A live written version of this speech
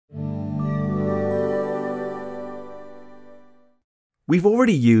We've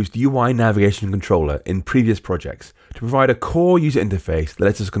already used UINavigationController in previous projects to provide a core user interface that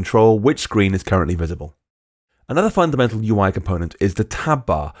lets us control which screen is currently visible. Another fundamental UI component is the tab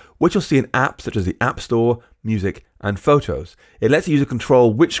bar, which you'll see in apps such as the App Store, Music, and Photos. It lets the user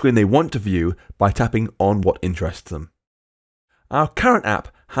control which screen they want to view by tapping on what interests them. Our current app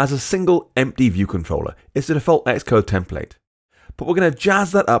has a single empty view controller. It's the default Xcode template. But we're going to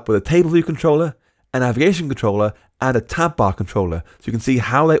jazz that up with a table view controller, a navigation controller, and a tab bar controller so you can see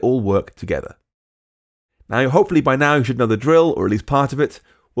how they all work together. Now, hopefully by now you should know the drill, or at least part of it.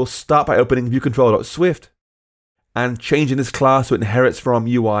 We'll start by opening viewcontroller.swift and changing this class so it inherits from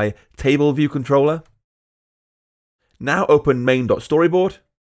UITableViewController. Now open main.storyboard.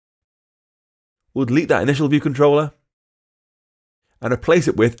 We'll delete that initial view controller and replace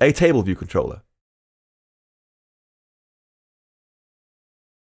it with a table view controller.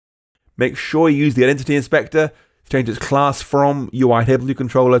 Make sure you use the identity inspector to change its class from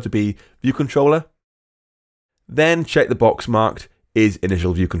UITableViewController to be viewController. Then check the box marked is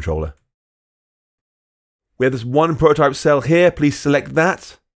initial view controller. We have this one prototype cell here. Please select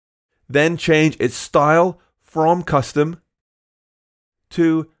that. Then change its style from custom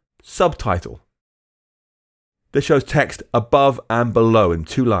to subtitle. This shows text above and below in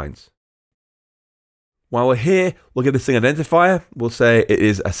 2 lines. While we're here, we'll give this thing an identifier. We'll say it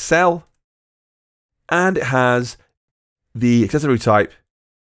is a cell and it has the accessory type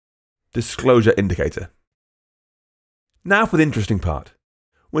disclosure indicator. Now for the interesting part.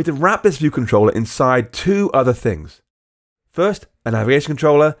 We need to wrap this view controller inside 2 other things. First, a navigation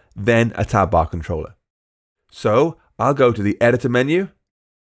controller, then a tab bar controller. So I'll go to the editor menu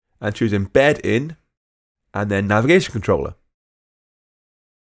and choose embed in and then navigation controller.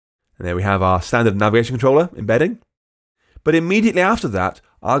 And there we have our standard navigation controller embedding. But immediately after that,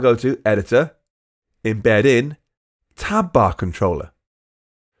 I'll go to editor, embed in, tab bar controller.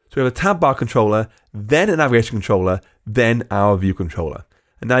 So we have a tab bar controller, then a navigation controller, then our view controller.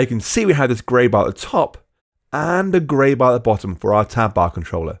 And now you can see we have this grey bar at the top and a grey bar at the bottom for our tab bar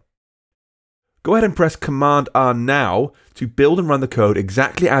controller. Go ahead and press Command R now to build and run the code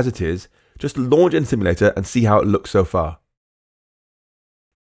exactly as it is. Just launch in Simulator and see how it looks so far.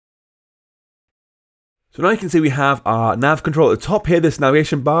 So now you can see we have our nav controller at the top here, this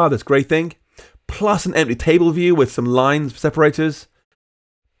navigation bar, this grey thing, plus an empty table view with some lines separators,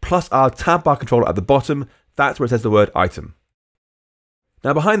 plus our tab bar controller at the bottom. That's where it says the word item.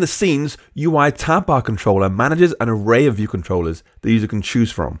 Now behind the scenes, UITabBarController manages an array of view controllers the user can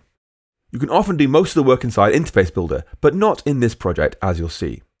choose from. You can often do most of the work inside Interface Builder, but not in this project, as you'll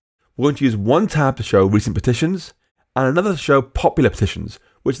see. We're going to use one tab to show recent petitions, and another to show popular petitions,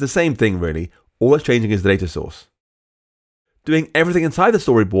 which is the same thing really. All it's changing is the data source. Doing everything inside the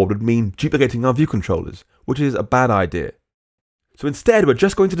storyboard would mean duplicating our view controllers, which is a bad idea. So instead, we're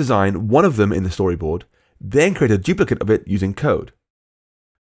just going to design one of them in the storyboard, then create a duplicate of it using code.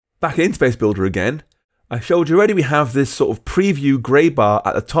 Back in Interface Builder again, I showed you already we have this sort of preview grey bar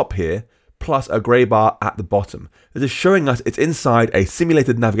at the top here, plus a grey bar at the bottom. This is showing us it's inside a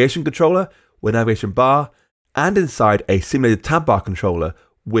simulated navigation controller with navigation bar, and inside a simulated tab bar controller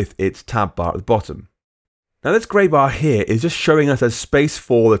with its tab bar at the bottom. Now this grey bar here is just showing us a space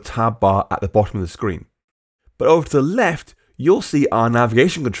for the tab bar at the bottom of the screen. But over to the left, you'll see our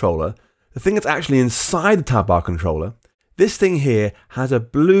navigation controller, the thing that's actually inside the tab bar controller. This thing here has a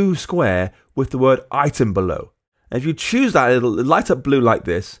blue square with the word item below. And if you choose that, it'll light up blue like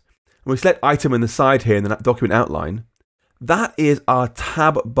this. And we select item in the side here in the document outline. That is our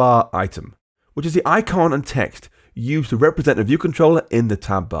tab bar item, which is the icon and text used to represent a view controller in the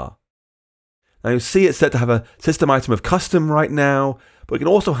tab bar. Now you'll see it's set to have a system item of custom right now, but we can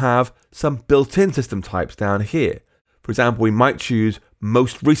also have some built-in system types down here. For example, we might choose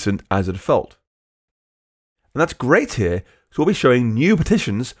most recent as a default. And that's great here, so we'll be showing new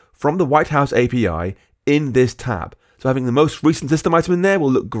petitions from the Whitehouse API in this tab. So having the most recent system item in there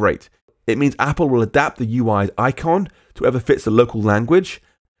will look great. It means Apple will adapt the UI's icon to whatever fits the local language,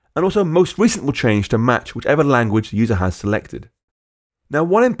 and also most recent will change to match whichever language the user has selected. Now,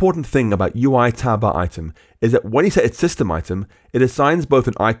 one important thing about UITabBarItem is that when you set its system item, it assigns both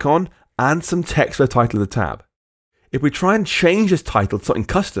an icon and some text for the title of the tab. If we try and change this title to something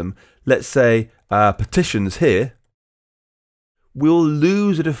custom, let's say petitions here, we'll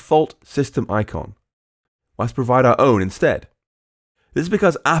lose a default system icon. Let's provide our own instead. This is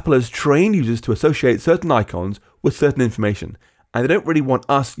because Apple has trained users to associate certain icons with certain information, and they don't really want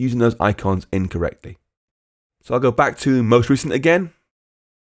us using those icons incorrectly. So I'll go back to most recent again.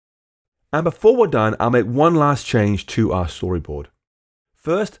 And before we're done, I'll make one last change to our storyboard.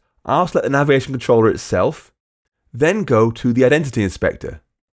 First, I'll select the navigation controller itself, Then go to the Identity Inspector.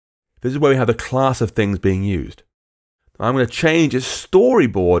 This is where we have the class of things being used. I'm going to change its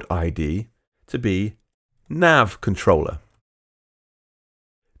storyboard ID to be NavController.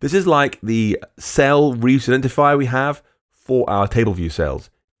 This is like the cell reuse identifier we have for our table view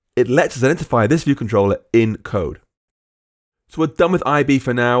cells. It lets us identify this view controller in code. So we're done with IB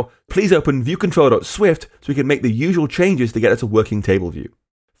for now. Please open viewcontroller.swift so we can make the usual changes to get us a working table view.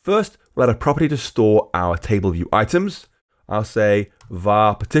 First, we'll add a property to store our table view items. I'll say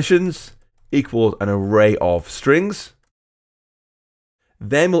var petitions equals an array of strings.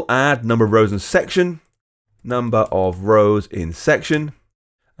 Then we'll add number of rows in section, number of rows in section.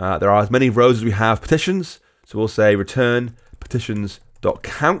 There are as many rows as we have petitions, so we'll say return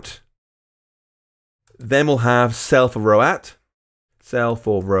petitions.count. Then we'll have cell for row at, and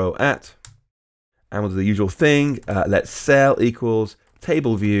we'll do the usual thing. Let cell equals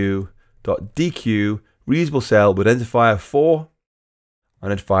table view.dequeue reusable cell with identifier 4.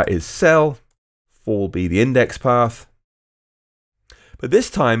 Identifier is cell, 4 will be the index path. But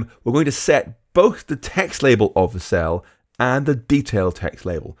this time we're going to set both the text label of the cell and the detailed text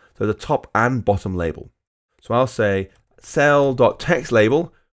label, so the top and bottom label. So I'll say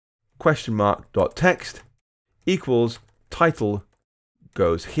cell.textLabel (text) equals title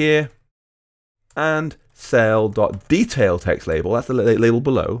goes here, and cell.detailTextLabel, that's the label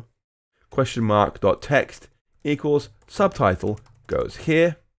below, (text) equals subtitle goes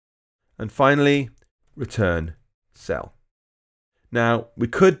here, and finally return cell. Now we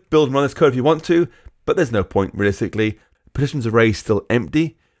could build and run this code if you want to, but there's no point realistically. Petitions array is still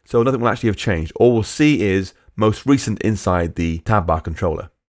empty, so nothing will actually have changed. All we'll see is most recent inside the tab bar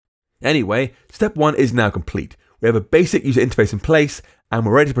controller. Anyway, step 1 is now complete. We have a basic user interface in place, and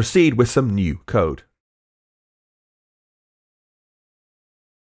we're ready to proceed with some new code.